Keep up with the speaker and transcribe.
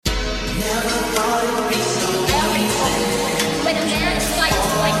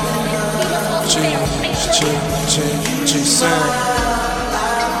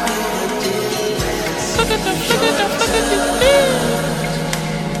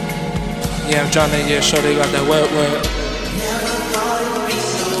Yeah, I'm tryna, yeah, sure they got that wet.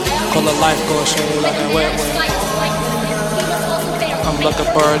 Call the life goal, sure they got that wet. I'm like a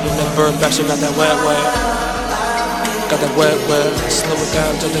bird in the bird back, she got that wet. Got that wet. Slow it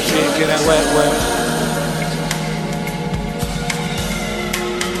down to the beat, get that wet.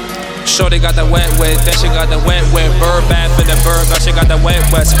 Shorty got that wet, then she got that wet. Bird bath in the bird, but she got that wet.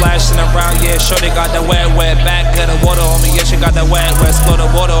 Splashing around, yeah, shorty got that wet. Back of the water on me, yeah, she got that wet. Slow the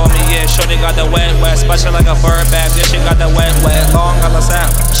water on me, yeah, shorty got that wet. Splashing like a bird bath, yeah, she got that wet. Long on the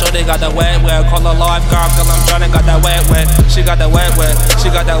sound, shorty got that wet. Call her lifeguard, girl, I'm tryna got that wet. She got that wet.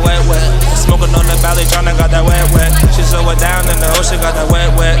 She got that wet. Smoking on the valley, tryna got that wet. She slow it down in the ocean, got that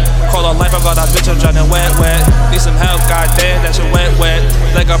wet. Call her life, I got that bitch, I'm tryna wet. Need some help, goddamn, that shit wet.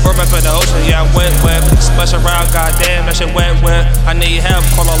 Like a bird bath in the ocean, yeah, I'm wet. Splash around, goddamn, that shit wet. I need help,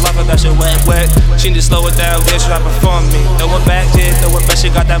 call her life, that shit wet. She need to slow it down, bitch, try to perform me. Throw it back, yeah, throw it back,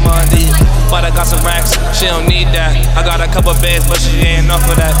 she got that money. But I got some racks, she don't need that. I got a couple bands, but she ain't enough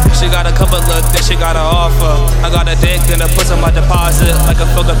for that. She got a couple of things she got to offer. I got a dick, then I put some my deposit. Like a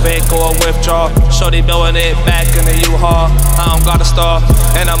fucking bank or a withdrawal. Shorty blowing it back in the U-Haul. I don't got a star,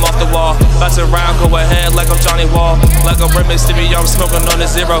 and I'm off the wall. Bounce around, go ahead like I'm Johnny Wall. Like a remix to me, I'm smoking on the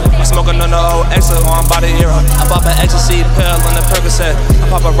zero. I'm smoking on the old X on body era. I pop an ecstasy pill on the Percocet. I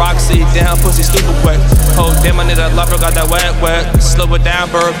pop a Roxy, damn pussy stupid wet. Oh damn, I need a lover, got that wet. Slow it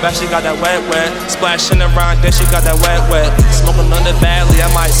down, bird back, she got that wet. Splashing around, then she got that wet. Smoking on the valley, I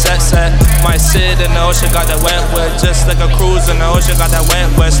might set. Might sit in the ocean, got that wet. Just like a cruise in the ocean, got that wet.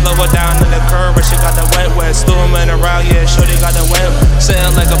 Slow it down in the curve, she got that wet. Storming around, yeah, shorty got that wet.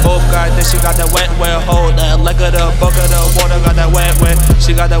 Sitting like a boat guy, then she got that wet. Hold that, like a bucket of water, got that wet.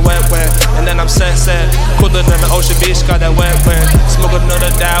 She got that wet. And then I'm set. Cooler than the ocean beach, got that wet. Smoking on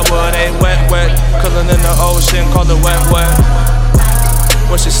the dyewood, ain't wet. Cooler than the ocean, call it wet.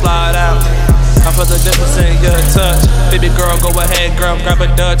 When she slide out, I feel the difference in your touch. Baby girl, go ahead, girl, grab a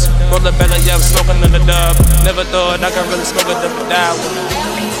Dutch. Roll the belly up, smoking on the dub. Never thought I could really smoke a double dyewood.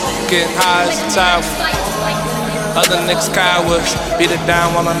 Getting high as a tower. Other niggas cowards. Beat it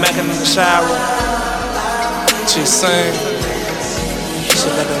down while I'm macking in the shower. She sing. She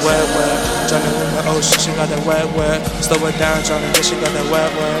got that wet. Drowning in the ocean, she got that wet. Slow it down, drowning, she got that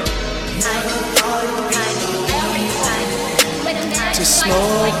wet. To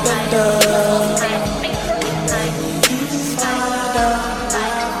smoke the dub.